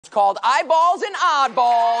It's called Eyeballs and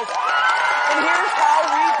Oddballs. And here's how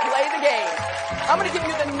we play the game. I'm going to give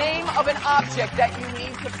you the name of an object that you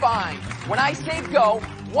need to find. When I say go,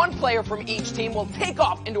 one player from each team will take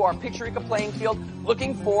off into our Pictureka playing field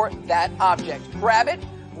looking for that object. Grab it,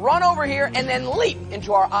 run over here, and then leap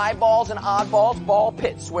into our Eyeballs and Oddballs ball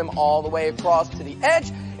pit. Swim all the way across to the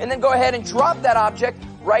edge, and then go ahead and drop that object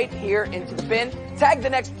right here into the bin. Tag the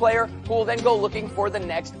next player, who will then go looking for the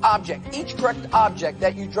next object. Each correct object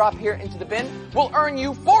that you drop here into the bin will earn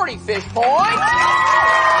you 40 fish points.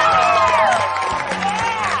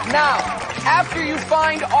 Now, after you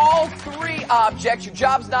find all three objects, your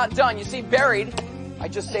job's not done. You see, buried, I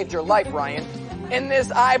just saved your life, Ryan, in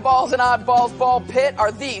this Eyeballs and Oddballs ball pit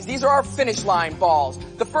are these. These are our finish line balls.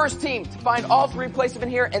 The first team to find all three, place them in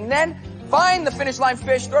here, and then find the finish line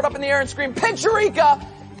fish, throw it up in the air and scream, Pictureka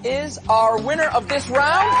is our winner of this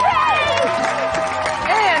round.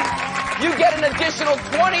 And you get an additional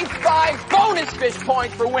 25 bonus fish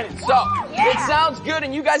points for winning. So, it sounds good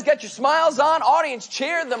and you guys got your smiles on. Audience,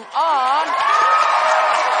 cheer them on.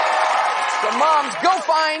 So moms, go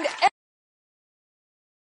find...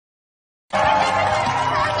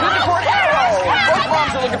 Looking for an arrow. Both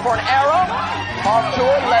moms are looking for an arrow. Off to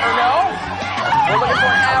her, let her know. We're looking for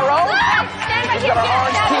an arrow. We've got our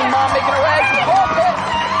orange team mom making her way to the ball pit.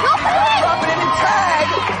 Drop it in and tag.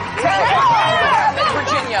 Tag it,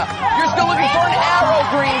 Virginia. You're still looking for an arrow,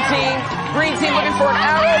 green team. Green team looking for an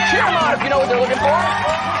arrow. Cheer them on if you know what they're looking for.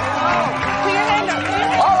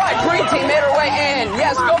 All right, green team made her way in.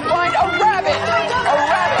 Yes, go find a rabbit. A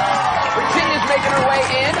rabbit. Virginia's making her way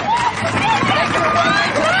in. Making her way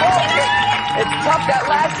into the ball pit. It's tough. That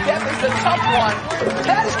last step is the tough one.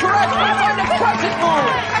 That is correct. Go find a crescent moon.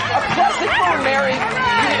 A crescent moon, Mary.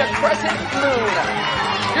 You need a crescent moon.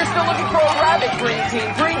 You're still looking for a rabbit, green team.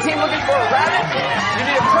 Green team looking for a rabbit. You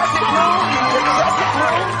need a crescent moon. You need a crescent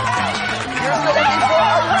moon. You're still looking for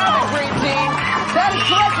a rabbit, green team. That is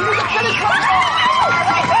correct. You need to finish line.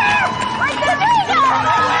 Right there. Right there. There you go.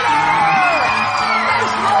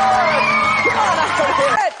 Nice work. Come on out here.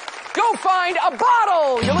 Go find a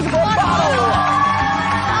bottle. You're looking for a bottle.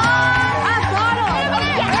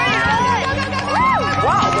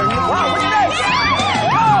 Wow, look at this.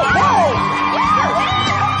 Whoa.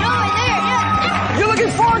 You're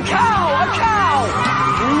looking for a cow. A cow.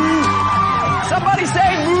 Somebody say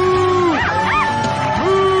moo.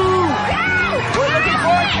 Moo. We're looking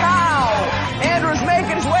for a cow. Andrew's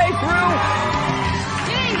making his way through.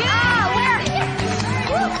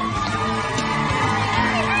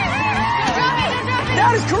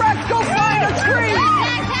 That is correct. Go find a tree.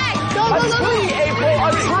 A tree, April.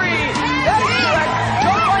 A tree. That is correct.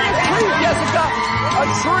 Go find a tree, Jessica. A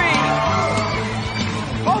tree.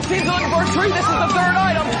 Both teams are looking for a tree. This is the third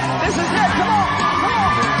item. This is it. Come on. Come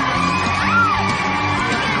on.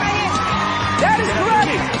 That is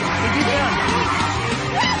correct. You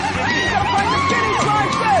gotta find the finish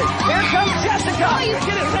line fish. Here comes Jessica.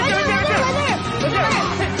 Get it. Right there.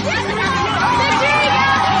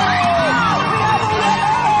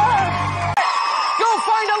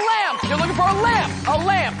 You're looking for a lamp. A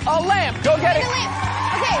lamp. Go get it.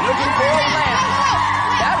 Okay. Looking for a lamp.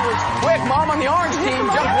 That was quick. Mom on the orange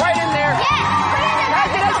team jumped right in there. Tag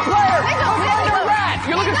the next player. Go find a rat.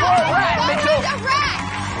 You're looking for a rat, Mitchell.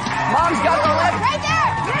 Mom's got the rat. Right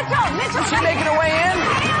there. Mitchell. She's making her way in.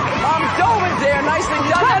 Mom dove in there. Nicely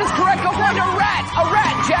done. That is correct. Go find a rat. A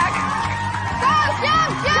rat, Jack.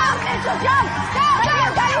 Jump. Mitchell, jump.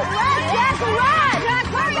 Jack, a rat.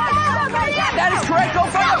 That is correct. Go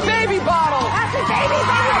find a baby bottle. That's a baby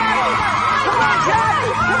bottle. Come on,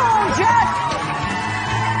 Jack.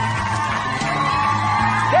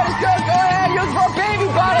 That is good. Go ahead. Use for a baby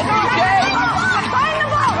bottle, BJ. Find the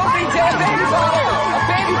ball. Go, BJ. A baby bottle. A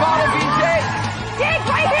baby bottle, BJ. Jake,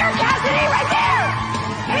 right here, Cassidy. Right there.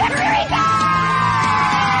 Pictureka.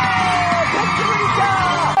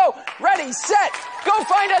 Oh, ready, set. Go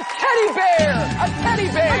find a teddy bear. A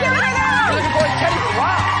teddy bear. You're looking for a teddy bear.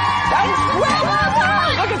 Wow. That was quick.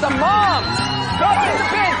 Look at the moms. Drop it in the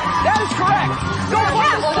bin. That is correct. Go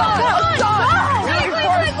find a son. You're looking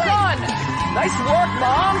for a son. Nice work,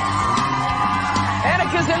 mom.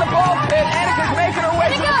 Annika's in the ball pit. Annika's making her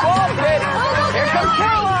way to the ball pit. Here comes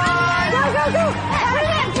Caroline. Go.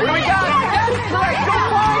 Here we go. That is correct. Go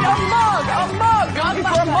find a mug. You're looking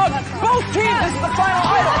for a mug. Both teams, this is the final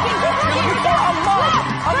item. You're looking for a mug.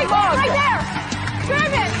 Right there.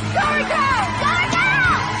 Grab it. Go.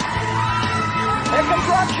 Here comes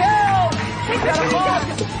Raquel. She's got a mug.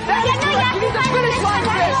 That is correct. You need the finish line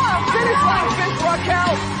fish. Finish line fish,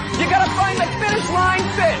 Raquel. You gotta find the finish line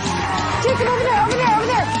fish. Jacob, over there.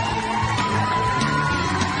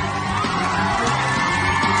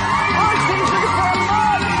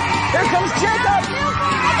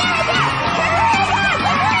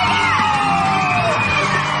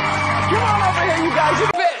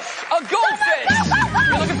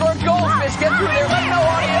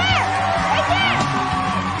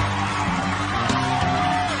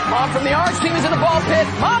 from the orange team is in the ball pit.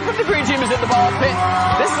 Mom from the green team is in the ball pit.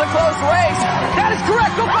 This is a close race. That is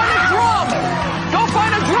correct. Go find a drum. Go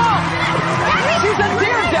find a drum. She's a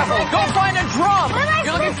daredevil. Go find a drum.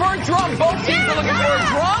 You're looking for a drum. Both teams are looking for a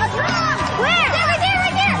drum. Where? Right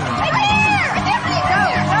there.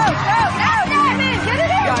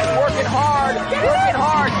 Guys, working hard.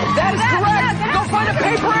 That is correct. Go find a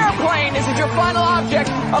paper airplane. This is your final object.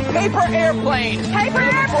 A paper airplane. Paper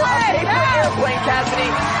airplane. For a paper airplane, Cassidy.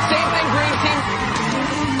 Same thing, green team.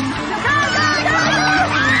 Go.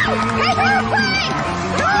 Paper airplane.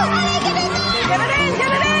 Go, honey, get in there.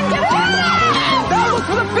 Get it in. Now look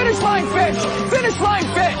for the finish line fish. Finish line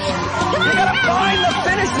fish. You gotta find the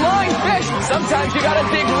finish line fish. Sometimes you gotta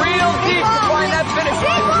dig real deep to find that finish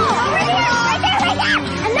line. Over here. Right there.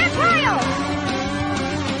 And that pile.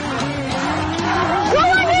 Go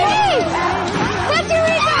underneath.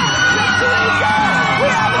 Pictureka. We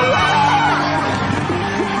have a winner.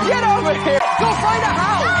 Get over here. Go find a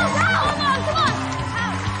house. Come on.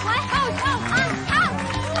 What house? Come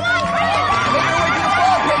on. Make your way to the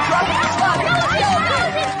ball pit. Drop it in the slot.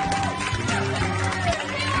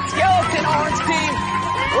 Skeleton, orange team.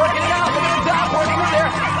 Working it out. Look at the dot working there.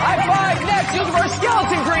 High five. Next, using for a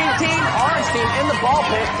skeleton, green team. Orange team in the ball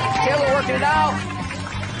pit. Taylor working it out.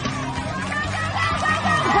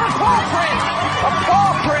 For a paw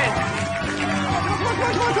print.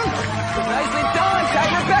 Nicely done. Tag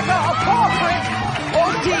Rebecca. A paw print.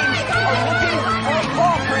 Both teams are looking for a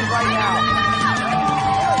paw print right now.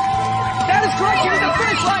 That is correct. Here's the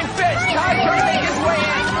finish line fish. Ty trying to make his way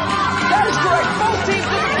in. That is correct. Both teams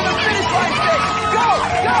looking for the finish line fish. Go.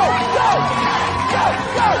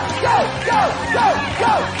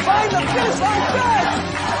 Find the finish line fish.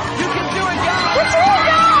 You can do it, guys.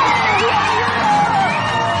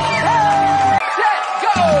 Set,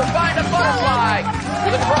 go. Find a butterfly.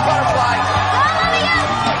 You're looking for a butterfly.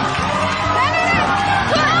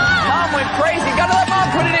 Mom went crazy. Gotta let Mom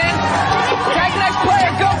put it in. Tag the next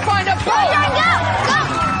player. Go find a boat. Go.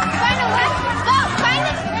 Find a what? Go. Find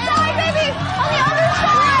it. Sorry, baby. On the other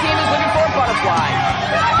side. Team is looking for a butterfly.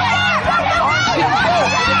 Orange team boat.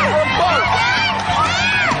 Looking for a boat.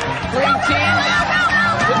 Green team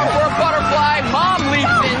looking for a butterfly. Mom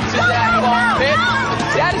leaps into that ball pit.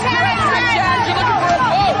 That is correct. Jazz, you're looking for a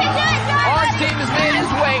boat. Orange team has made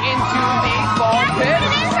his way into the ball pit.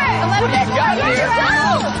 What do you got there?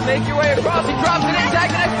 Make your way across. He drops it in. Tag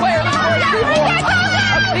the next player. Looking for a seahorse.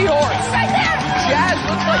 A seahorse. Jazz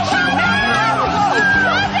looks like she missed the boat.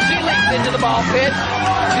 She leaps into the ball pit.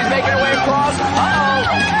 She's making her way across.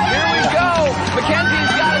 Uh-oh. Here we go.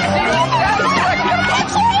 Mackenzie's got a seahorse. That is correct.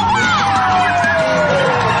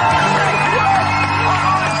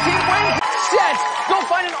 Team wins. Set. Go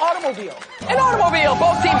find an automobile. An automobile.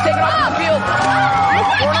 Both teams take it off the field. Look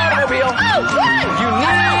for an automobile. You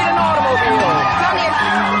need an automobile.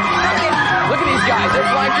 Look at these guys. They're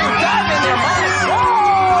flying through. Dive in there, Mom.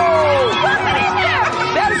 Whoa!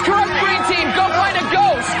 That is correct, green team. Go find a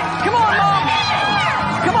ghost. Come on,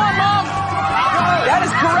 Mom. That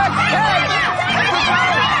is correct. Hey.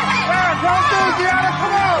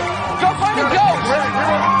 Go find a ghost.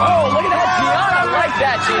 Oh, look at that. Gianna like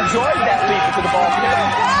that. She enjoys that leap into the ball pit.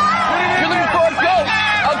 You're looking for a ghost.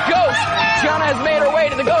 A ghost. Gianna has made her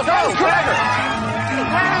way to the ghost. That is correct.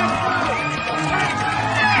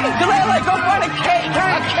 Delele, go find a cake.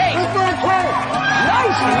 Nice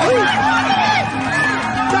leap.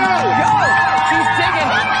 Go. She's digging.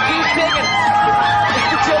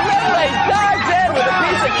 Delele dives in with a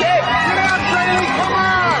piece of cake. Come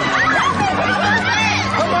on.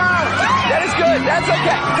 That is good. That's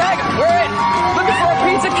okay. Tag it. We're in. Looking for a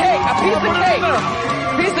piece of cake.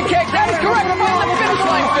 That is correct. Find the finish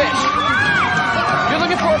line fish. You're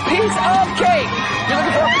looking for a piece of cake.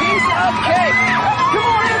 Come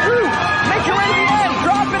on, Andrew. Make your way to the end.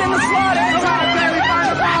 Drop it in the slot, Andrew.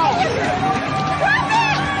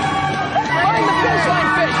 Find the finish line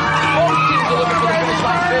fish. Both teams are looking for the finish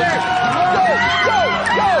line fish. Go.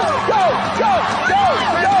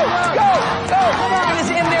 It is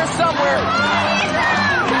in there somewhere.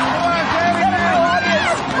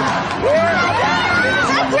 Where is that finish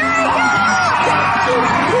line?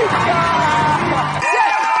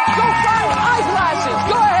 Set. Go find eyeglasses.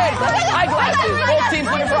 Go ahead. Eyeglasses. Both teams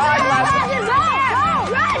looking for eyeglasses.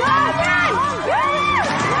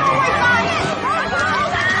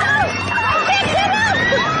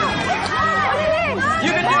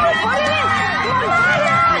 You can do it.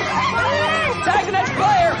 Tag the next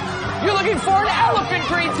player. You're looking for an elephant,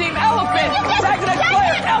 green team. Elephant. Tag the next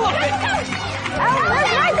player. Elephant.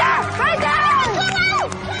 Right there.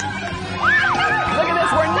 Look at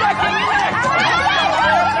this. We're neck and neck.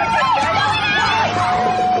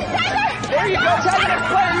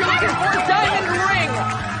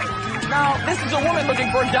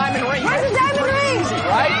 looking for a diamond ring. Where's the diamond ring? Easy,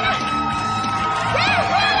 right?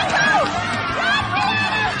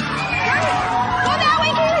 Go that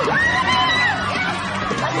way, Keith.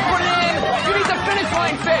 Put it in. You need the finish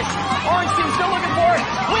line fish. Orange team still looking for it.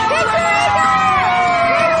 We have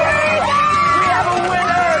a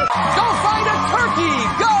winner. Go find a turkey.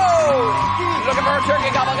 Go. You looking for a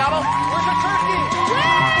turkey? Gobble, gobble. Where's a turkey?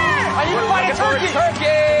 Where? I need to find a turkey.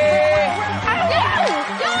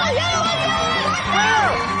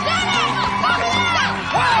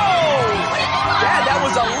 Yeah, that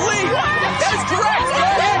was a leap. That is correct.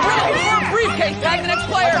 We're looking for a briefcase. Tag the next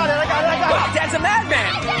player. I got it. Wow, that's a madman.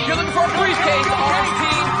 You're looking for a briefcase. Orange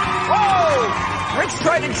team. Whoa. Rick's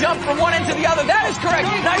trying to jump from one end to the other. That is correct.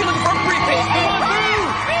 Now you're looking for a briefcase.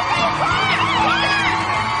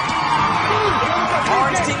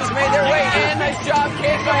 Orange team has made their way in. Nice job,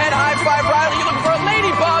 kid. Go ahead, high five, Riley. You're looking for a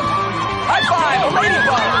ladybug. High five, a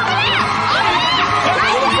ladybug.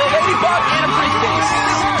 You're looking for a ladybug and a briefcase.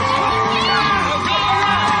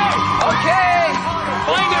 Okay.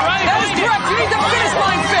 Find it, right? That is correct. You need the finish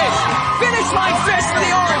line fish. Finish line fish for the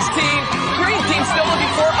orange team. Green team still looking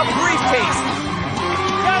for a briefcase.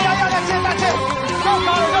 That's it. Go,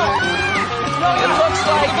 Connor, go. It looks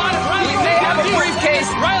like he may have a briefcase.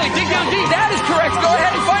 Riley, dig down deep. That is correct. Go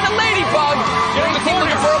ahead and find a ladybug. Green team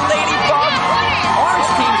looking for a ladybug. Orange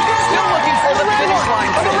team still looking for the finish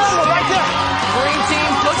line fish. Green team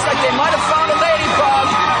looks like they might have found a ladybug.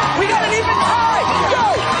 We got an even tie.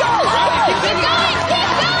 Go. Keep going.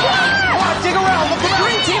 Dig around. Look, the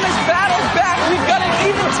green team has battled back. We've got an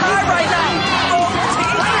even tie right now. Orange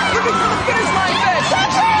team looking for the finish line fish.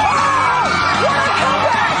 Oh! What a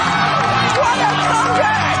comeback! What a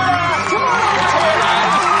comeback! Come on,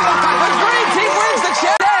 the green team wins the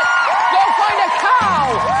challenge. Go find a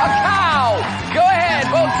cow. A cow. Go ahead,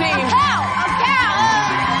 both teams. A cow.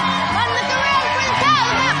 Look around for the cow.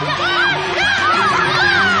 You got it, Mom.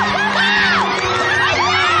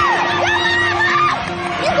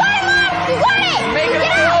 You got it. Making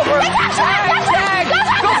it over. Tag.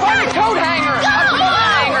 Go find a coat hanger. A coat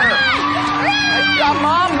hanger. Nice job,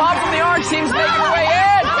 Mom. Mom from the orange team's making her way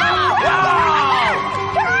in.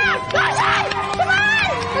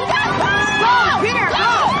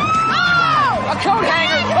 Wow. A coat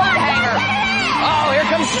hanger. Oh, here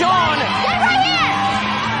comes Sean.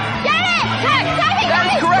 That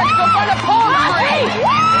is correct. Go find a palm tree.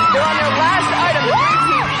 They're on their last item. Green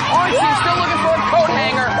team. Orange team still looking for a coat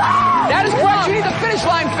hanger. That is correct. You need the finish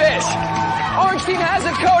line fish. Orange team has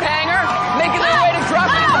a coat hanger. Making their way to drop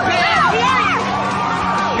it in the bin.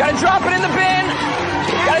 Gotta drop it in the bin.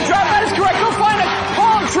 That is correct. Go find a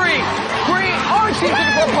palm tree. Orange team's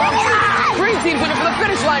looking for a palm tree. Green team's looking for the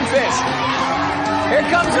finish line fish. Here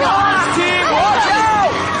comes the orange team. Watch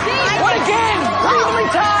out. What again? Evenly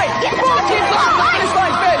tied. Both teams looking for the finish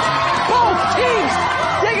line fish. Both teams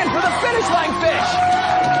digging for the finish line fish.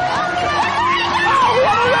 Oh, we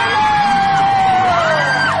have a winner!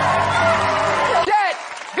 Set.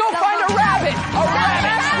 Go find a rabbit. A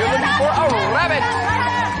rabbit. You're looking for a rabbit.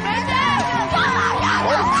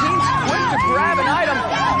 Both teams quick to grab an item.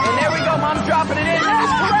 And there we go. Mom's dropping it in. That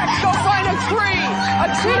is correct. Go find a tree. A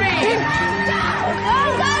tree.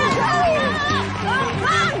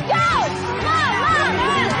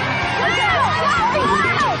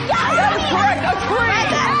 That is correct. A tree.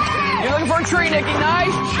 You're looking for a tree, Nikki.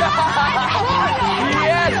 Nice job.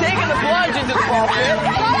 Yeah, taking the plunge into the ball pit.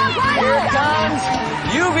 Here comes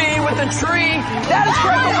UV with the tree. That is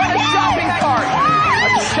correct. Go find a shopping cart.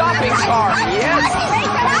 A shopping cart.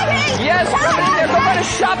 Yes, rub it in there. Go find a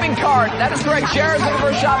shopping cart. That is correct. Jared's looking for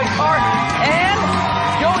a shopping cart. And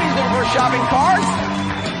Jody's looking for a shopping cart.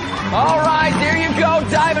 All right, there you go.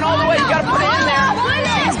 Diving all the way. You got to put it in there.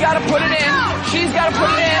 She's got to put it in. She's got to put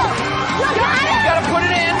it in. She's got to put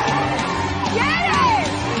it in.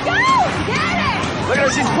 Look at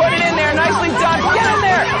her. She's putting it in there. Nicely done. Get in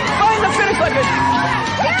there. Find the finish line.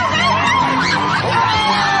 Whoa!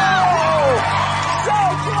 So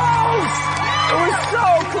close. It was so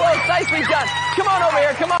close. Nicely done. Come on over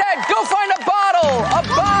here. Come on. Go find a bottle. A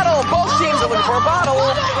bottle. Both teams are looking for a bottle.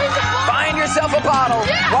 Find yourself a bottle.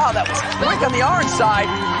 Wow, that was quick on the orange side.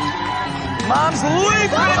 Mom's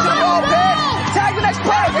leaping into the ball pit. Tag the next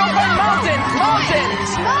player. Go find mountains.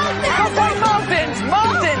 Go find mountains.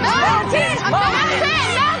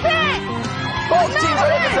 Both teams are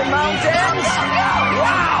looking for mountains.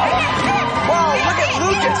 Wow. Look at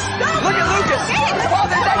Lucas. Oh,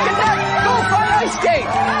 there's that connect. Go find ice skate.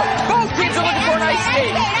 Both teams are looking for an ice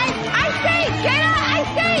skate.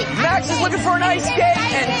 Max is looking for an ice skate,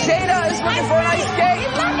 and Jada is looking for an ice skate.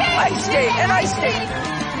 Ice skate and ice skate.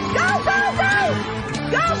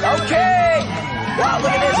 Go! Okay, Wow,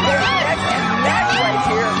 look at this here. Neck and neck right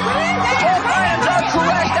here. Both items are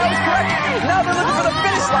correct. That was correct. Now they're looking for the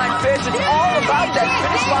finish line fish. It's all about that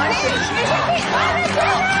finish line fish.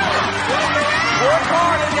 Work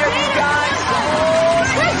hard in there, you guys.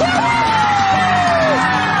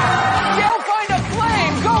 Go find a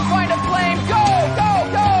flame. Go find a flame. Go, go,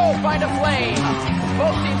 go. Find a flame.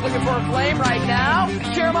 Both teams looking for a flame right now.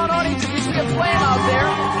 Paramount audience, if you see a flame out there.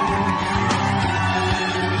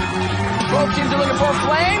 Both teams are looking for a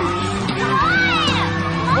flame.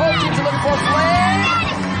 Both teams are looking for a flame.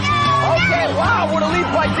 Okay, wow, what a leap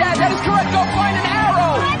by Dad. That is correct. Go find an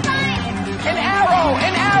arrow. An arrow,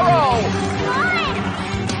 an arrow.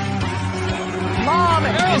 Mom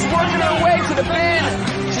is working her way to the bin.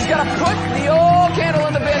 She's got to put the old candle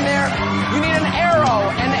in the bin there. You need an arrow,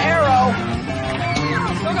 an arrow.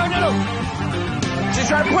 Go, go, Noodle. She's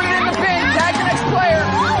trying to put it in the bin. Tag the next player.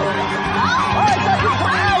 All right, that's an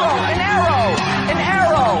arrow, an arrow, an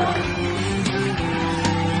arrow.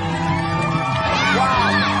 Wow.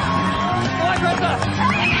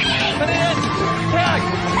 Put it in. Tag.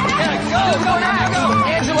 Tag. Go, go, now. Go.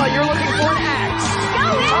 Angela, you're looking for an axe.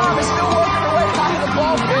 Mom is still working her way onto the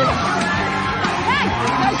ball pit.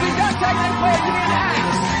 No, she's got tag the next player. You need an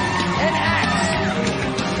axe. An axe.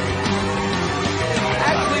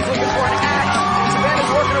 Ashley's looking for an axe.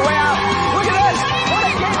 Savannah's working her way out. Look at this. What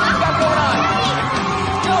a game she's got going on.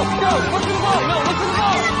 Go, go. Look to the ball. No, look to the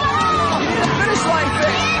ball. You need a finish line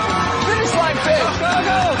fish. Finish line fish. Go,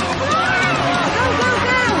 go.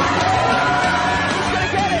 Who's gonna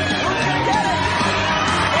get it? Who's gonna get it?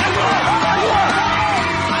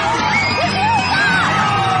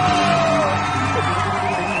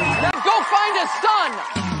 Now go find a sun.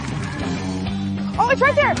 Oh, it's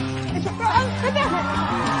right there. It's right there.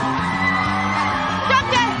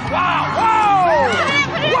 Dropped it. Wow! Whoa!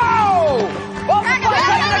 Whoa! Well, take the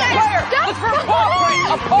next player. Look for a paw print.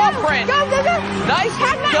 A paw print. Go, go, go. Nice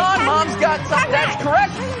done. Mom's got something. That's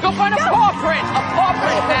correct. Go find a paw print. A paw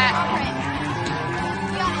print, Matt.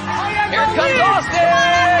 Here comes Austin.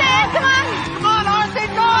 Come on. Come on,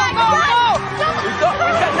 Austin. Go, go, go.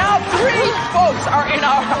 We've got now 3 folks are in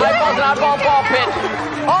our eyeballs and eyeball ball pit.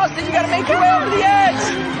 Austin, you got to make your way over the edge.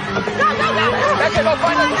 Go, go, go. Becca, go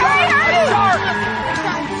find a shark.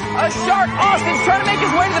 A shark. Austin's trying to make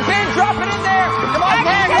his way to the bin. Drop it in there. Come on,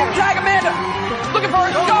 Amanda. Tag Amanda. Looking for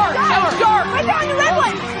a shark. A shark. Right there on the red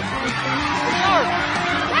one. Shark.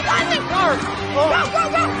 That's Austin. Shark. Go, go,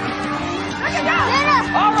 go.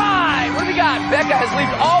 All right. What do we got? Becca has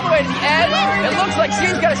leaped all the way to the edge. It looks like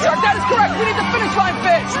she's got a shark. That is correct. We need the finish line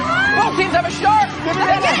fish. Both teams have a shark.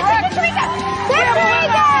 That is correct. Pictureka.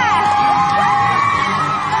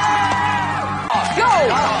 Go.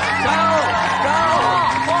 Go.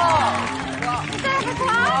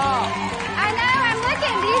 I know, I'm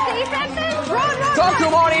looking. Do you see something? Run. Talk to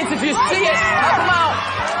them, audience. If you see it, help them out.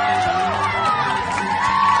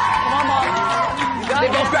 Come on, Mom. They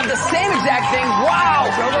both grabbed the same exact thing. Wow.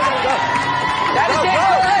 Go, go, go, go. That is it.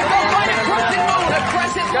 Go find a crescent moon. A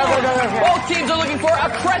crescent moon. Both teams are looking for a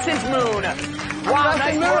crescent moon. Wow,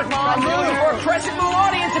 nice work, Mom. You're looking for a crescent moon,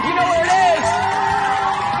 audience, if you know where it is.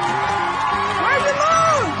 Where's the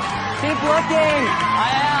moon? Keep looking. I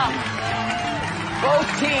am. Both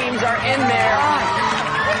teams are in there.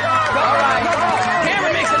 All right.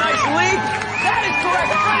 Cameron makes a nice leap. That is correct.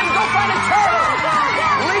 Go find a turtle.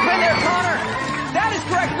 Leap in there, Connor. That is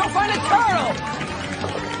correct. Go find a turtle.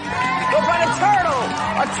 Go find a turtle.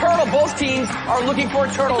 A turtle. Both teams are looking for a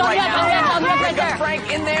turtle right now. We've got Frank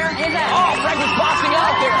in there. Oh, Frank was boxing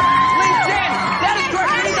out there. Leaps in. That is correct.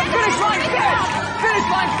 We need the finish line fish. Finish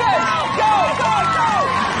line fish. Go, go, go.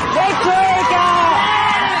 Pictureka.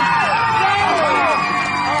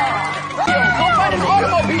 Go find an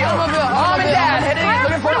automobile. Mom and Dad headed in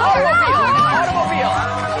looking for an automobile. Automobile.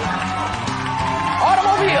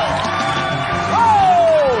 Automobile.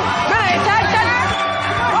 Oh! Tag, tag, tag.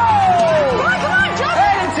 Oh! Come on, jump.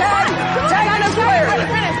 Hey, tag. Tag the next player.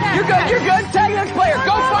 You're good, you're good. Tag the next player.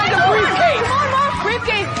 Go find a briefcase. Come on, Mom.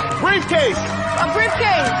 Briefcase. Briefcase. A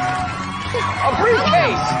briefcase. A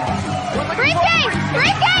briefcase. Briefcase.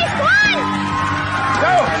 Briefcase. Come on.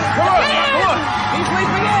 Go. Come on. Come on. He's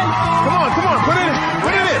leaping in. Come on. Come on. Put it in.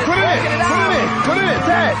 Put it in. Put it in. Put it in. Put it in.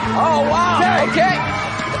 Tag. Oh, wow. Tag. Okay.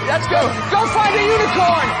 That's good. Go find a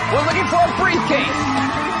unicorn. We're looking for a briefcase.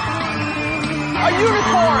 A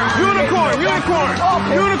unicorn. Unicorn. Unicorn.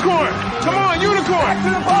 Unicorn. Come on. Unicorn. Back to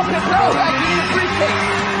the ball pit. No, back to the briefcase.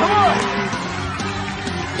 Come on.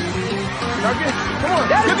 Come on.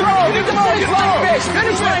 That is Get the ball. Get the ball. finish line fish.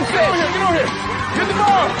 Finish line Get fish. over here. Get over here. Get the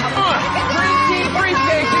ball. Come on. Green team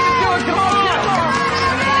briefcase. You can do it. Come on. Come on.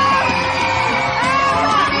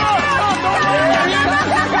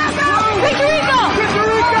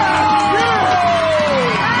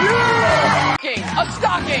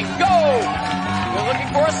 stocking. Go. We're looking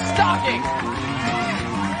for a stocking.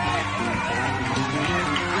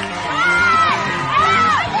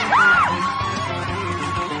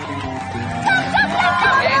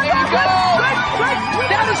 And there you go.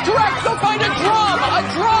 That is correct. Go find a drum. A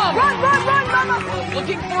drum. Run, Mama.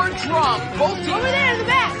 Looking for a drum. Both teams. Over there in the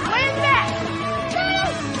back. Way in the back.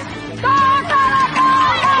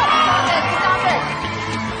 Stop it.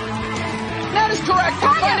 That is correct. Go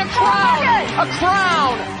find a crown. A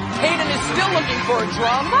crown. Hayden is still looking for a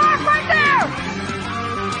drum. Mark, right there.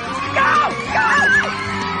 Go.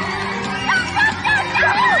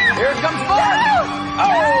 Here comes Mark.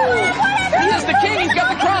 Oh, he is the king. He's got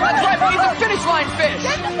the crown. That's right. But he's a finish line fish.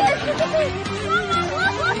 Get the fish.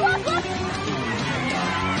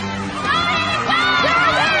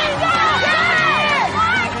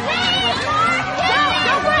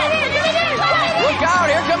 Look out.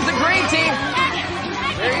 Here comes the green team.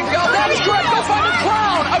 There you go. That is correct. Go find a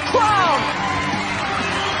crown. A crown.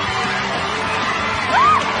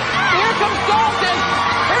 Here comes Dalton.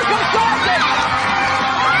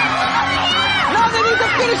 Now they need the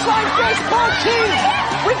finish line fish. Both teams.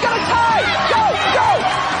 We've got a tie. Go.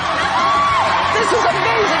 This is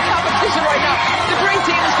amazing competition right now. The green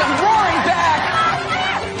team has come roaring back.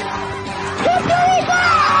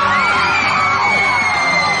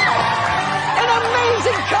 An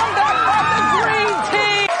amazing comeback by the green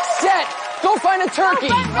team. Set. Go find a turkey.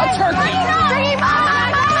 A turkey. Turkey,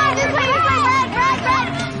 Mama. This way. Red.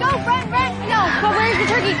 Go, Red. Go, where's the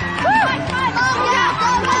turkey?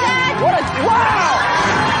 Wow!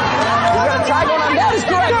 We've got a tie going on. That is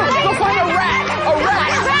correct. Go find a rat. A rat.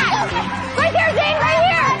 Right there, Zane. Right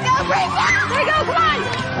here. Go, Bree. There you go. Come on.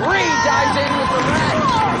 Bree dives in with the rat.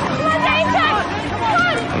 Come on, Zane. Come on.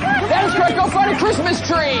 That is correct. Go find a Christmas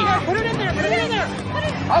tree. Put it in there.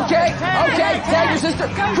 Okay. Tag your sister.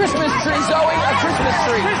 Christmas tree, Zoe. A Christmas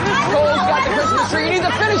tree. Cole's got the Christmas tree. You need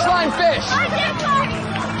the finish line fish. Right there, Chloe.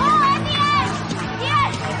 Oh, at the end.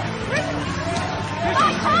 Yes.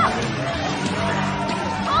 Come on.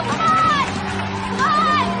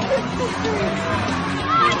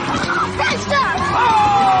 Faster!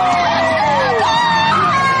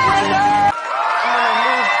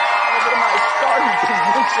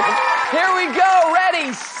 Here we go.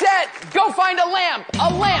 Ready, set, go find a lamp. A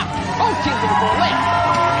lamp. Both teams looking for a lamp.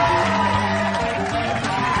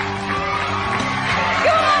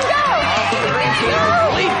 Go! The green team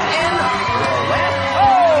leaped in. Lamp.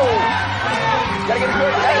 Oh! Gotta get it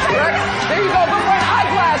good. That is correct. There you go. Go find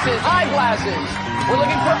eyeglasses. We're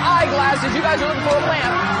looking for eyeglasses. You guys are looking for a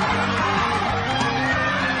lamp.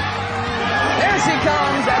 There she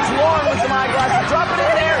comes. That's Lauren with some eyeglasses. Drop it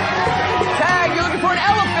in there. Tag, you're looking for an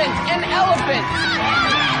elephant. An elephant.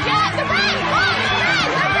 Yeah, the red!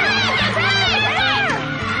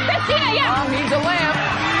 Christina, yeah! Mom needs a lamp.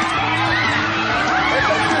 Here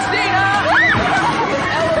comes Christina. An elephant.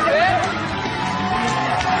 Drop the pin.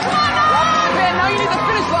 Now you need the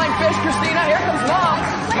finish line fish, Christina. Here comes Mom.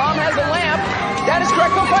 Mom has a lamp. That is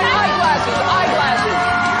correct. Go find eyeglasses.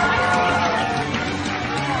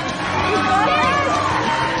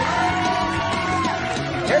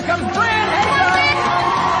 Here comes Fran. Heads up.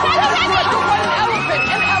 That is correct. Go find an elephant.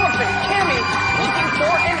 An elephant. Kimmy looking for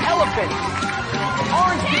an elephant.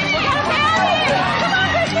 Orange team looking for an elephant. Come on,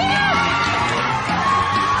 Christina!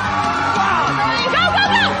 Wow. Go!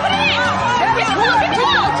 Put it in! That is correct. We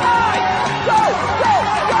got a tie. Go!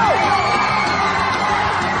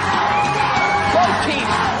 Both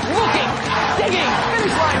teams looking, digging,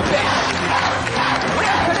 finish line fish.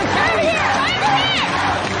 Where could it be?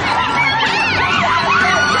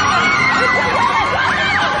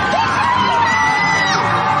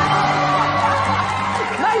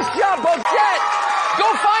 Nice job, both. Jet. Go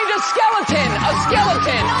find a skeleton. A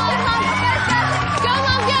skeleton. Go,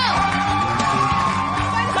 Mom, go!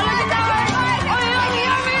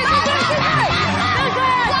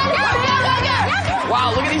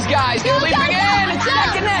 Wow, look at these guys. They're leaping in. It's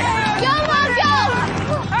neck and neck. Go, Mom, go!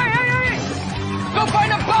 Go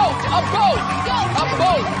find a boat. A boat.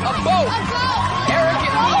 Eric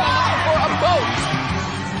is looking for a boat.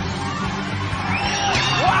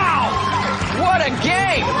 Wow. What a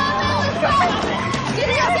game.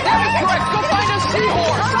 That is correct. Go find a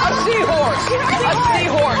seahorse. A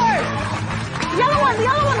seahorse. The yellow one,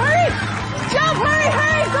 hurry! Jump, hurry,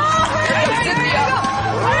 go! Here comes Cynthia.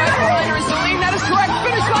 Right behind her is Celine. That is correct.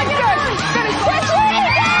 Finish line fish. Finish line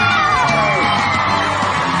fish.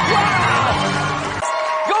 Wow.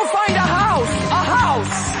 Go find a house.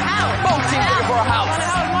 Both teams looking for a house.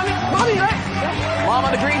 Mommy, right? Mom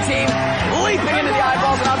on the green team leaping into the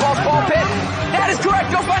eyeballs and oddballs ball pit. That is correct.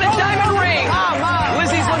 Go find a diamond ring.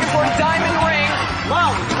 Lizzie's looking for a diamond ring.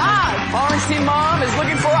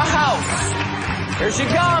 Here she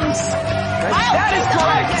comes. That is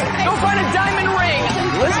correct. Go find a diamond ring.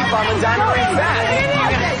 Lizzie found the diamond ring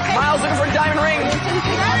fast. Miles looking for a diamond ring.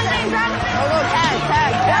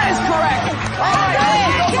 That is correct. All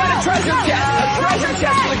right, go find a treasure chest. A treasure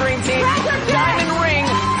chest for the green team. Diamond ring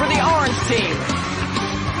for the orange team.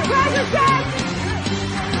 Treasure chest.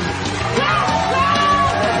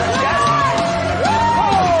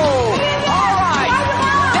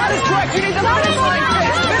 You need the finish line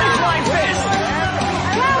fish. Finish line fish.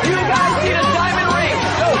 You guys need a diamond ring.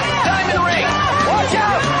 Go, diamond ring. Watch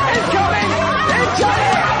out. It's coming. It's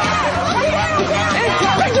coming. It's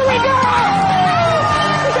coming. Here we go.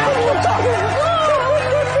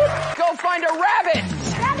 Go find a rabbit.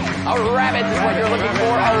 A rabbit is what you're looking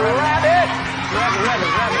for. A rabbit.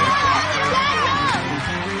 Rabbit.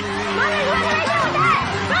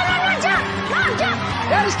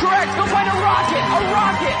 That is correct. Go find a rocket. A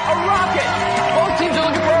rocket. A rocket. Both teams are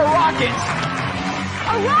looking for a rocket.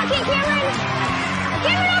 A rocket, Cameron.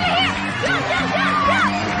 Cameron, over here. Jump.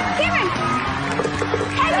 Cameron.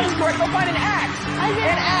 That is correct. Go find an axe. An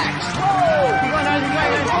axe. Whoa. You're going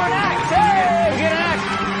looking for an axe. Hey, get an axe.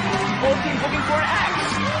 Both teams looking for an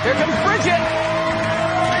axe. Here comes Bridget.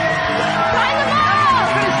 Find the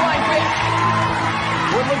ball. Finish line fish.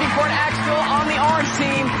 We're looking for an axe still on the orange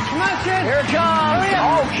team. Come on, kid. Here it comes.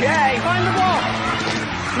 Okay. Find the ball.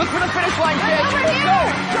 Look for the finish line, kid.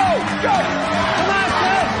 Go. Come on,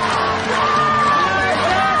 kid.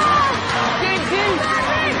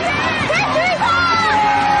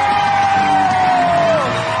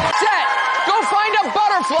 Set. Go find a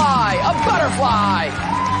butterfly. A butterfly.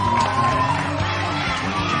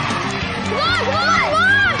 Come on.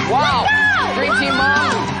 Wow. Green team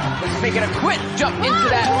mom was making a quick jump into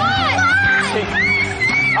that.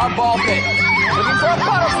 Our ball pit. Looking for a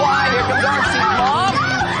butterfly. Here comes our team mom.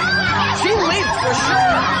 She leaps for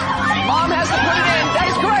sure. Mom has to put it in. That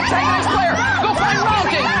is correct. Take the next player. Go find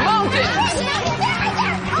mountains.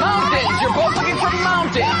 Mountains. You're both looking for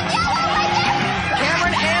mountains.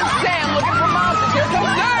 Cameron and Sam looking for mountains. Here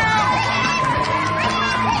comes Sam.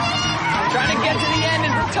 Trying to get to the end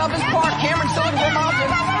is the toughest part. Cameron's still looking for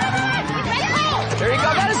mountains. There you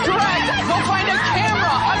go. That is correct. Go find a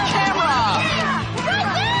camera.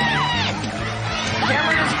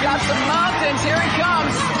 Cameron has got some mountains. Here he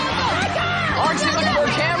comes. Orange team looking for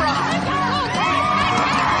a camera.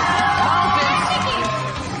 Mountains.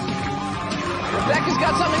 Rebecca's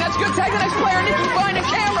got something. That's good. Tag the next player. Nikki, find a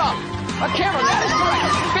camera. A camera. That is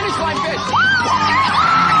correct. Finish line fish.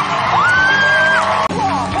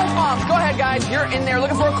 Claw. Both moms. Go ahead, guys. You're in there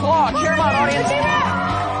looking for a claw. Cheer them on, audience.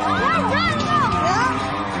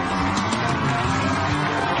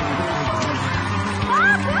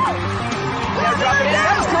 Drop it in.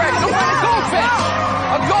 That is correct. Go find a goldfish.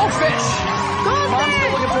 A goldfish. Mom's still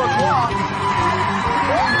looking for a claw.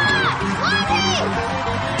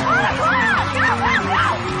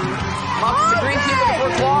 Mom's the green team looking for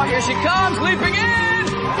a claw. Here she comes, leaping in.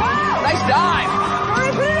 Nice dive.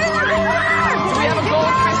 We have a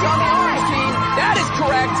goldfish on the orange team. That is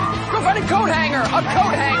correct. Go find a coat hanger. A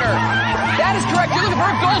coat hanger. That is correct. You're looking for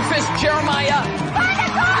a goldfish, Jeremiah.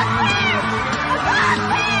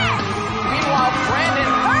 Meanwhile,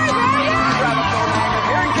 Brandon needs to grab a coat hanger.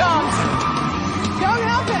 Here he comes. Don't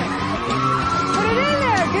help him. Put it in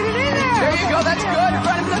there. Get it in there. There you go. That's good.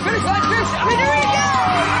 Right for the finish line, fish. There we go.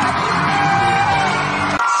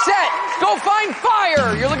 Set. Go find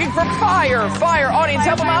fire. You're looking for fire. Fire. Audience,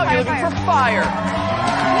 help them out. You're looking for fire.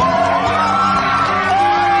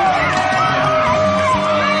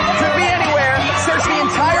 Could be anywhere. Search the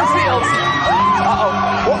entire field.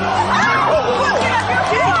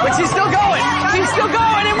 But she's still going.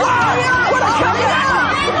 And wow! What a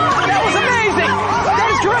comeback! That was amazing! That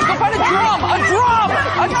is correct. Go find a drum! I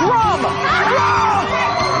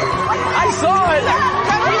saw it!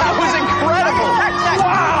 That was incredible!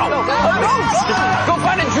 Wow! Go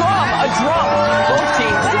find a drum! Both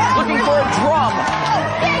teams looking for a drum.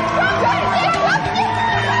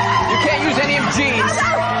 You can't use any of G's.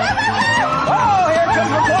 Oh, here comes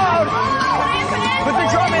McLeod! Put the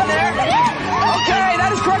drum in there. Okay,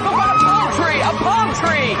 that is correct. Go find a palm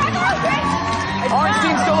tree. Orange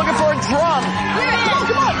team still looking for a drum.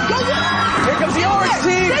 Come on. Here comes the orange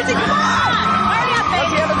team. Does he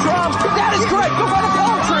have a drum? That is correct. Go find a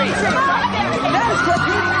palm tree. That is correct.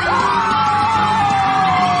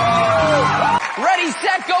 Ready,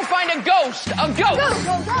 set, go find a ghost. Ghost.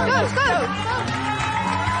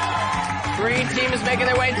 Green team is making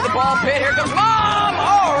their way into the ball pit. Here comes Mom.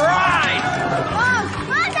 All right.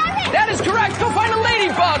 That is correct. Go find a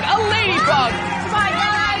ladybug. Come on,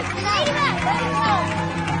 guys.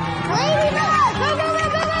 Ladybug. Go.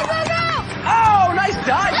 Oh,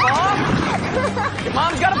 Your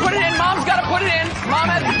mom's got to put it in. Mom's got to put it in. Mom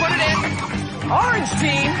has to put it in. Orange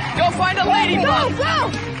team, go find a ladybug. Go!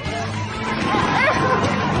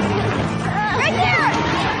 Right there!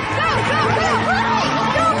 Go!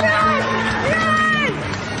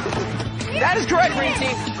 That is correct, green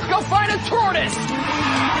team. Go find a tortoise.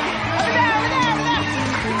 Over there.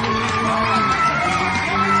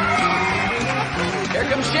 Here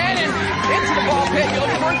comes Shannon into the ball pit. You're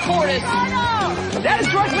looking for a tortoise. That is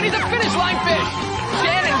correct. We need the finish line fish.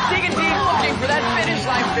 Shannon's digging deep looking for that finish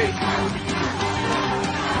line fish.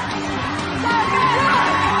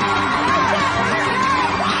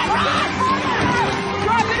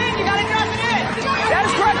 Drop it in. You gotta drop it in. That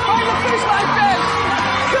is correct. Find the finish line fish.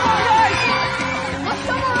 Come on, guys. Let's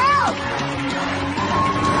somewhere else.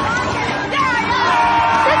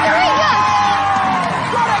 Pictureka!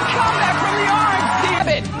 What a comeback from the orange team.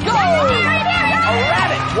 Rabbit, go! A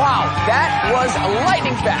rabbit. Wow, that was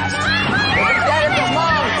lightning fast. Look at that. Here comes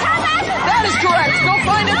Mom. That is correct. Go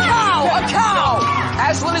find a cow. A cow.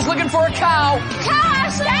 Ashlyn is looking for a cow. Cow,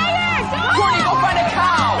 stay there! Courtney, go find a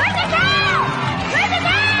cow. Where's the cow? Where's the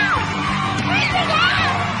cow? Where's the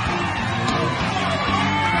cow?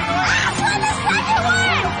 Ah, where's the second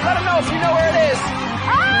one? Let them know if you know where it is.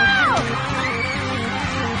 Oh!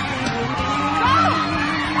 Go!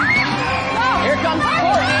 Here comes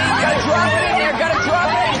Courtney. Gotta drop it in there. Gotta drop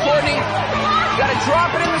it in, Courtney. Gotta drop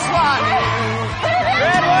it in the slot.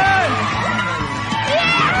 Red one.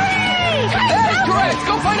 That is correct.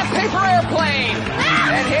 Go find a paper airplane.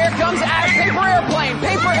 And here comes paper airplane.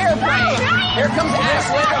 Paper airplane. Here comes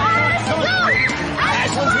Ashlyn.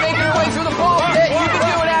 Ashlyn's making her way through the ball pit. You can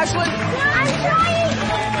do it, Ashlyn. I'm trying.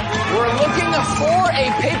 We're looking for a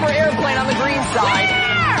paper airplane on the green side.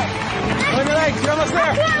 Look your legs. You're almost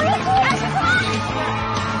there.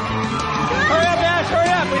 Hurry up, Ash. Hurry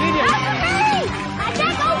up. We need you. That's okay. I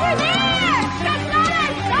can't go over there. That's not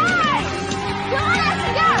our side. Come on,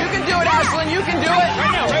 let's go. You can do it, Ashlyn. You can do it.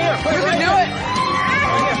 Right now. Right here. You can do it.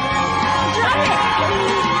 Drop it.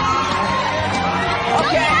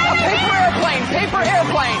 Okay, a paper airplane. Paper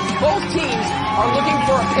airplane. Both teams are looking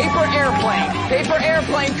for a paper airplane. Paper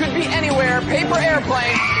airplane could be anywhere. Paper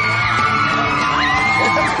airplane.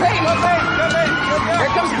 Here comes Peyton.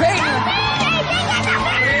 Here comes Peyton.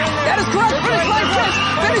 That is correct. Finish line fish.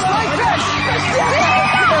 Finish line fish.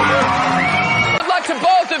 Good luck to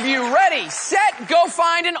both of you. Ready, set, go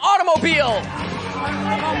find an automobile.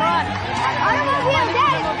 Automobile,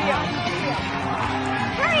 Dad.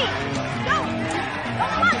 Hurry. Go.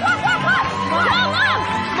 Come on.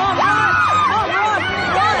 Go, Mom.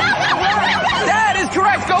 That is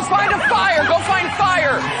correct. Go find a fire. Go find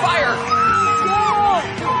fire. Fire. Mom,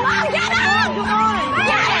 get up. Go.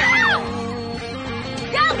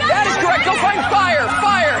 That is correct. Go find fire.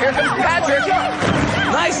 Fire. Here comes Patrick.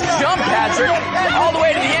 Nice jump, Patrick. All the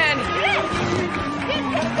way to the end.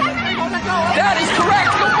 That is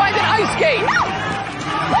correct. Go find an ice skate.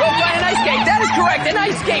 Go find an ice skate. That is correct. An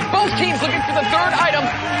ice skate. Both teams looking for the third item.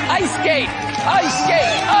 Ice skate. Ice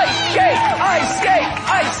skate. Ice skate. Ice skate.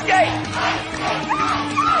 Ice skate.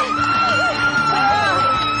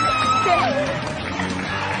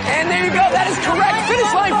 And there you go. That is correct.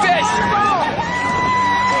 Finish line fish.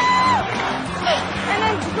 And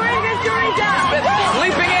then bring Pictureka.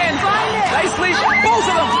 Leaping in. Nice leap. Both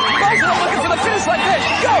of them looking for the finish line fish.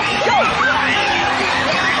 Go.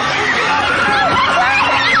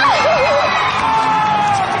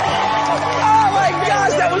 Oh my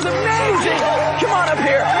gosh, that was amazing. Come on up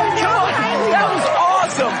here. Come on. That was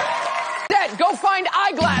awesome. Set, go find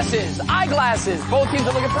eyeglasses. Eyeglasses. Both teams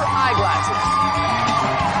are looking for eyeglasses.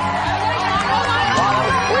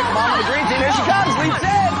 Quick, Mom on the green team. Here she comes. Leaps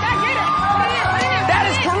in. That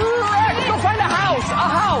is correct. Go find a house.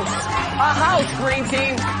 A house, green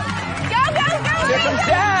team. Go. Here comes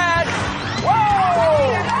Dad. Whoa.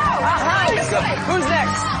 A house. Who's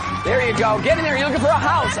next? There you go. Get in there. You're looking for a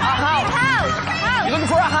house. You're looking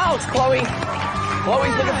for a house, Chloe.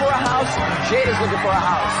 Chloe's looking for a house. Jada's looking for a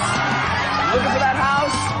house. Looking for that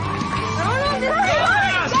house.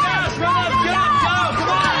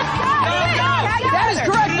 That is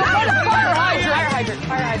correct. Go find a fire hydrant.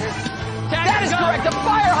 That is correct. A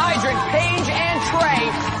fire hydrant. Paige and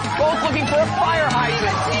Trey both looking for a fire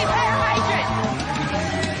hydrant.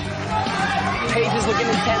 Paige is looking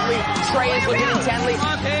intently. Trey is looking intently.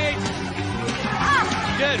 Come on, Paige.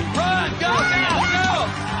 Good. Run. Go.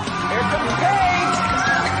 Here comes Paige.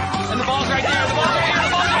 And the ball's right there. The ball's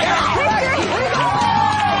right here.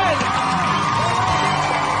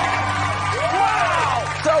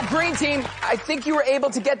 So, green team, I think you were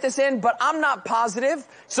able to get this in, but I'm not positive.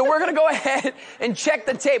 So we're going to go ahead and check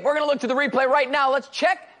the tape. We're going to look to the replay right now. Let's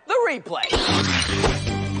check the the replay.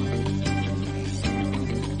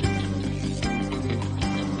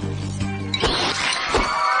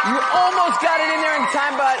 You almost got it in there in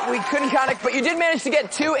time, but we couldn't count it. But you did manage to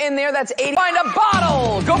get 2 in there. That's 80. Find a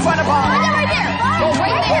bottle. Go find a bottle. Right there. Go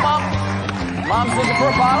wait for Mom. Mom's looking for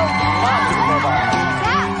a bottle. Mom's looking for a bottle.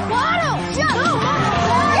 Yeah, bottle. Yeah.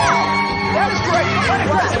 That is correct. Go find a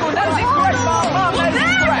crescent moon. That is incorrect, Mom. Mom, that is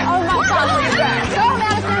incorrect. Oh, my God. Bring it back. Go,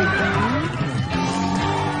 Madison.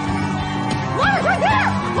 Look, right there.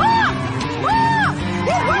 Look. Look.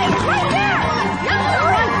 He's right there. No.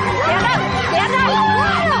 Stand up. Stand up.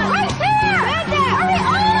 Right there. Right there. Hurry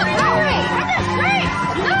up. Hurry. Right there. Straight.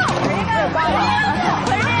 No. There you go.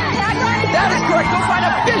 That is correct. Go find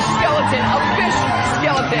a fish skeleton. A fish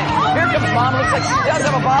skeleton. Here comes Mom. Looks like she does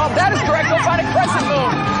have a bottle. That is correct. Go find a crescent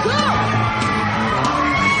moon.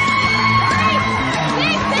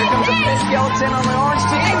 Here comes a fish skeleton on the orange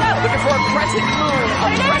team. Looking for a crescent moon. A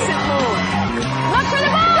crescent moon. Look for the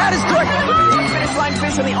ball. That is correct. Look for the finish line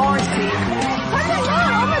fish on the orange team. Crescent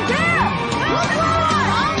moon over there.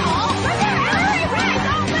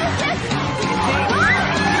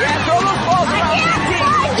 Yeah, throw those balls around the team.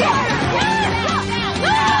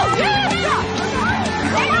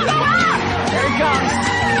 Here he comes.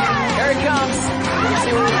 Here he comes. Let's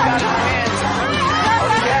see what we've got in our hands.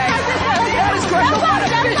 Okay. That is correct. Go find a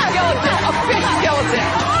fish skeleton. A fish skeleton.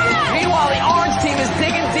 Meanwhile, the orange team is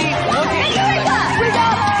digging deep, looking.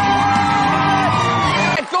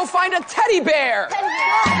 Go find a teddy bear.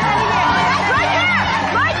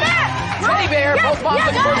 Right there. Teddy bear. Both moms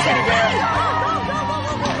looking for a teddy bear.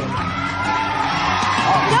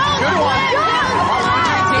 Good one.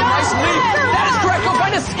 Team, nice leap. That is correct. Go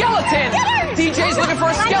find a skeleton. DJ's looking for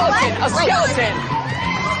a skeleton. A skeleton.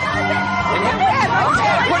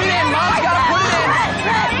 Put it in. Mom's got to put it in.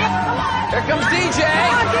 Here comes DJ.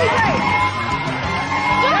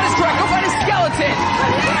 That is correct. Go find a skeleton.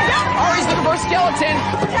 Ari's looking for a skeleton.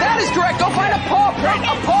 That is correct. Go find a paw print.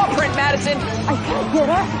 A paw print, Madison. I can't get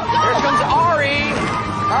her. Here comes Ari.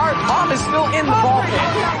 Our Mom is still in the ball pit.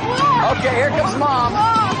 Okay, here comes Mom.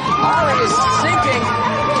 Ari is sinking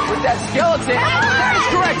with that skeleton. That is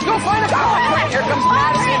correct. Go find a paw print. Here comes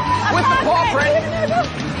Madison with the paw print.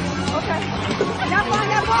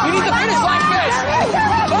 You need the finish line fish.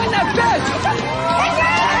 Find that fish.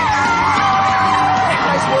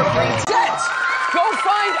 Nice work, Green. Set. Go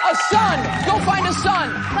find a sun. Go find a sun.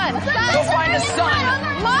 Go find a sun.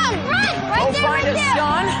 Mom, run. Go find a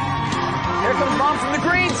sun. Here comes Mom from the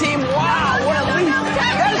green team. Wow, what a leap.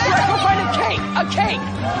 That is correct. Go find a cake. A cake.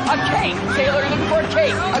 A cake. Taylor, you're looking for a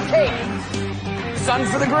cake. A cake. Sun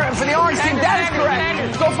for the orange team. That is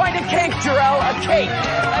correct. Go find a cake, Jarrell. A cake.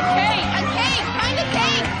 A cake. A cake. Find a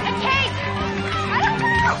cake. A cake. I don't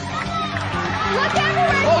know. Look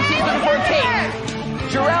everywhere. Both teams looking for a cake.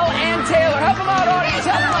 Jarrell and Taylor. Help them out, audience.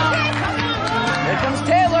 Help them out. Here comes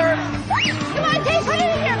Taylor. Come on, Dave. Put it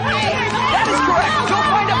in here. Put it in here. That is correct. Go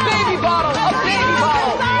find a baby bottle. A baby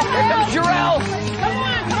bottle. Here comes Jarrell. Come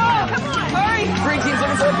on. Hurry. Green team's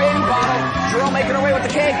looking for a baby bottle. Jarrell making her way with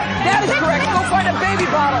the cake. That is correct. Go find a baby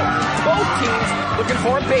bottle. Both teams looking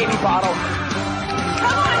for a baby bottle.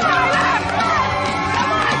 Come on, Tyler.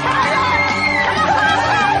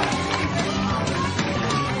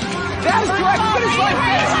 That is correct. Finish line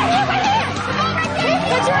fish.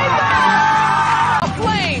 A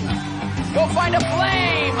flame. Go find a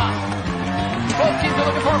flame. Both teams are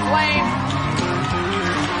looking for a flame.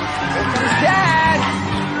 Here comes Dad.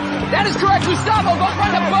 That is correct. Gustavo, go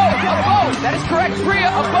find a boat. A boat. That is correct. Priya,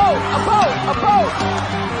 a boat. A boat. A boat.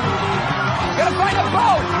 Gotta find a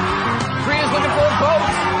boat. Priya's looking for a boat.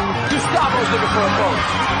 Gustavo's looking for a boat.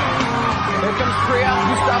 Here comes Priya.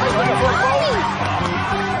 Gustavo's looking for a boat.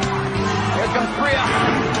 Here comes Priya.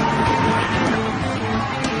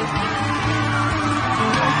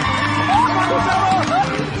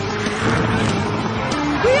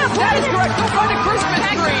 That is correct. Go find a Christmas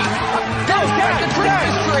tree. That is correct. A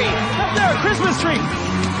Christmas tree. Up there, Christmas tree.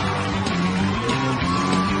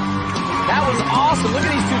 That was awesome. Look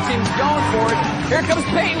at these two teams going for it. Here comes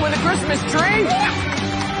Peyton with a Christmas tree.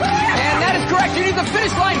 And that is correct. You need the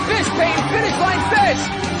finish line fish, Peyton. Finish line fish.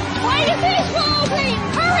 Why are you finish line, Peyton?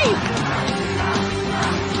 Hurry.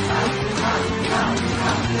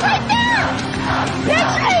 Right there.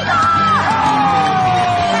 Pictureka.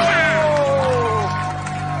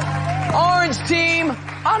 Orange team,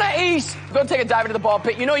 Anna East. Go take a dive into the ball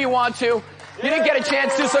pit. You know you want to. You didn't get a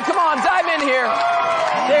chance to, so come on, dive in here.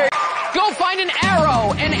 There. Go find an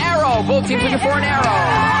arrow. An arrow. Both teams looking for an arrow.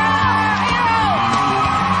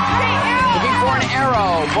 Looking for an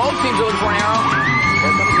arrow. Both teams are looking for an arrow.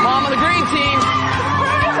 Here comes Mom on the green team.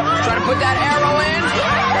 Trying to put that arrow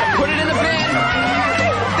in. Put it in the bin.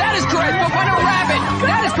 That is correct. Go find a rabbit.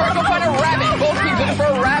 That is correct. Go find a rabbit. Both teams looking for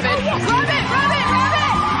a rabbit. Rabbit!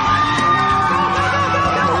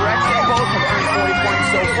 Correct. They both have earned 40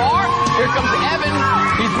 points so far. Here comes Evan.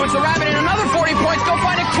 He puts a rabbit in. Another 40 points. Go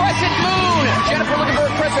find a crescent moon. Jennifer looking for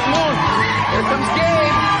a crescent moon. Here comes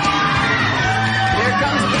Gabe. Here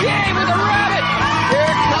comes Gabe with a rabbit.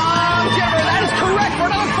 Here comes Jennifer. That is correct for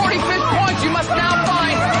another 45th points. You must now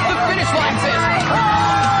find the finish line fish.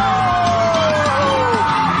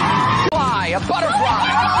 Fly, a butterfly.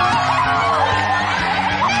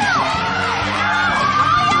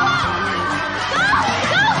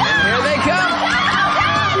 And here they come.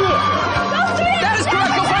 That is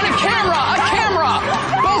correct. Go find a camera. A camera.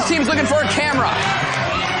 Both teams looking for a camera.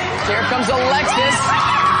 Here comes Alexis.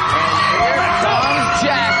 And here comes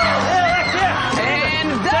Jack.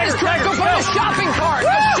 And that is correct. Go find a shopping cart.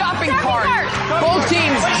 A shopping cart. Both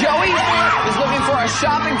teams. Joey is looking for a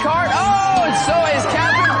shopping cart. Oh, and so is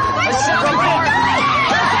Catherine. A shopping cart.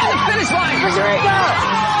 Here comes the finish line. Pictureka.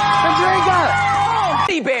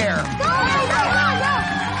 Teddy bear.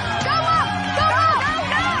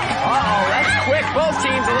 Uh-oh, that's quick. Both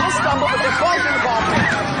teams. A little stumble, but they're both in the ball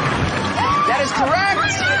pit. That is correct.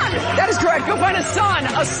 That is correct. Go find a sun.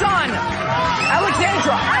 A sun.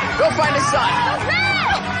 Alexandra, go find a sun.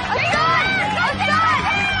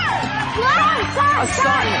 A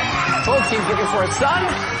sun. Both teams looking for a sun.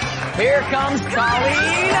 Here comes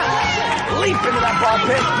Colleen. Leap into that ball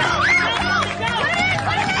pit.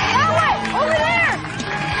 Over there!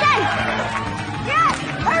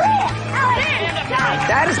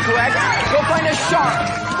 That is correct. Go find a shark.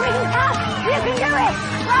 You can do it!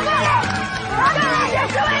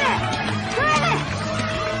 You're doing it!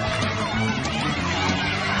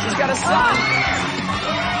 She's got a sun.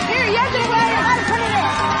 Here, you have to put it in.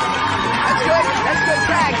 That's good. That's good.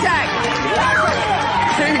 Tag.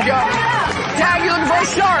 There you go. Tag, you're looking for a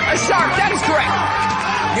shark. A shark. That is correct.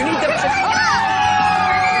 You need the... Oh!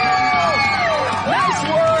 Nice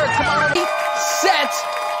work. Come on. Set.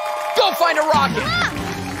 Go find a rocket.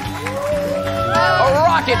 A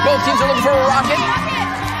rocket. Both teams are looking for a rocket.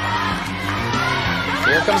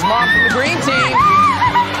 Here comes Mom from the green team.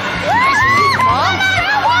 Nice move, Mom.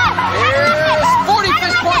 Here's 40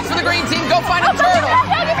 fish points for the green team. Go find a turtle.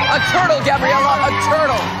 A turtle, Gabriella. A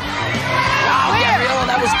turtle. Wow, Gabriella,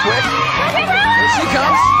 that was quick. Here she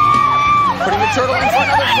comes. Putting the turtle in for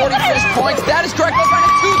another 40 fish points. That is correct. Go find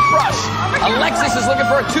a toothbrush. Alexis is looking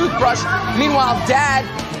for a toothbrush. Meanwhile, Dad,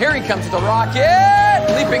 here he comes with a rocket.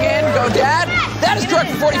 Leaping in. Go, Dad. That is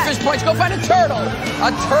correct for 40 fish points. Go find a turtle.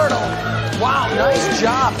 A turtle. Wow, nice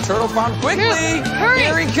job. Turtle found quickly. Hurry.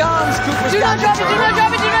 Here he comes. Cooper's got the turtle. Do not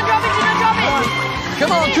drop it. Come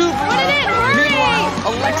on, Coop. Put it in. Hurry. Meanwhile,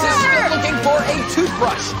 Alexis is looking for a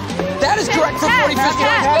toothbrush. That is correct for 45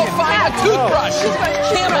 points. Go find a toothbrush.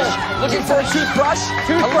 Campbell looking for a toothbrush.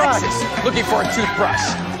 Alexis looking for a toothbrush.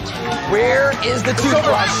 Where is the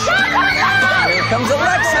toothbrush? Here comes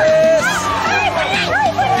Alexis.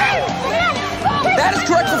 That is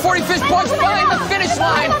correct for 40 fish points. Find the finish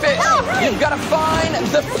line fish. You've got to find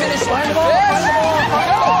the finish line fish.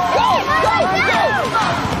 Go.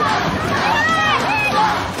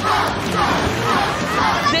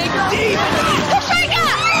 Dig deep.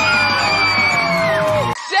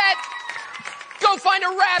 Set. Go find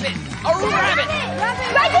a rabbit. A rabbit.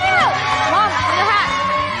 Right there! Mom, in the hat.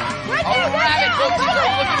 A rabbit. Both teams are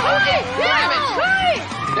looking for a rabbit.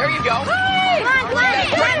 There you go. That's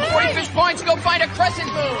correct for 40 fish points. Go find a crescent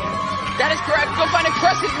moon. That is correct. Go find a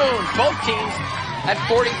crescent moon. Both teams at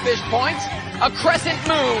 40 fish points. A crescent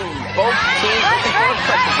moon. Both teams looking for a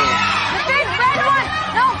crescent moon. The big red one.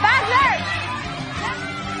 No, back there.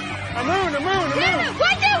 A moon.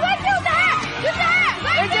 Right there with the hat.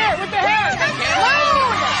 Right there, with the hat.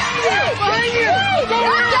 Moon. Behind you. Go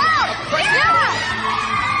down.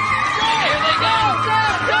 Here they go.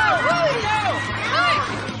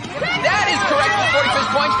 That is correct for 40 fish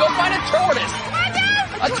points. Go find a tortoise.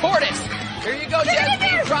 A tortoise. Here you go,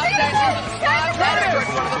 Jasmine. Drop that into the slot. That is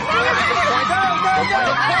correct for the 40 fish points. Go find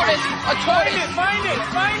a tortoise. A tortoise. Find it.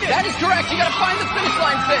 That is correct. You got to find the finish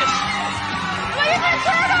line fish. Look at the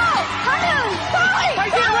turtle.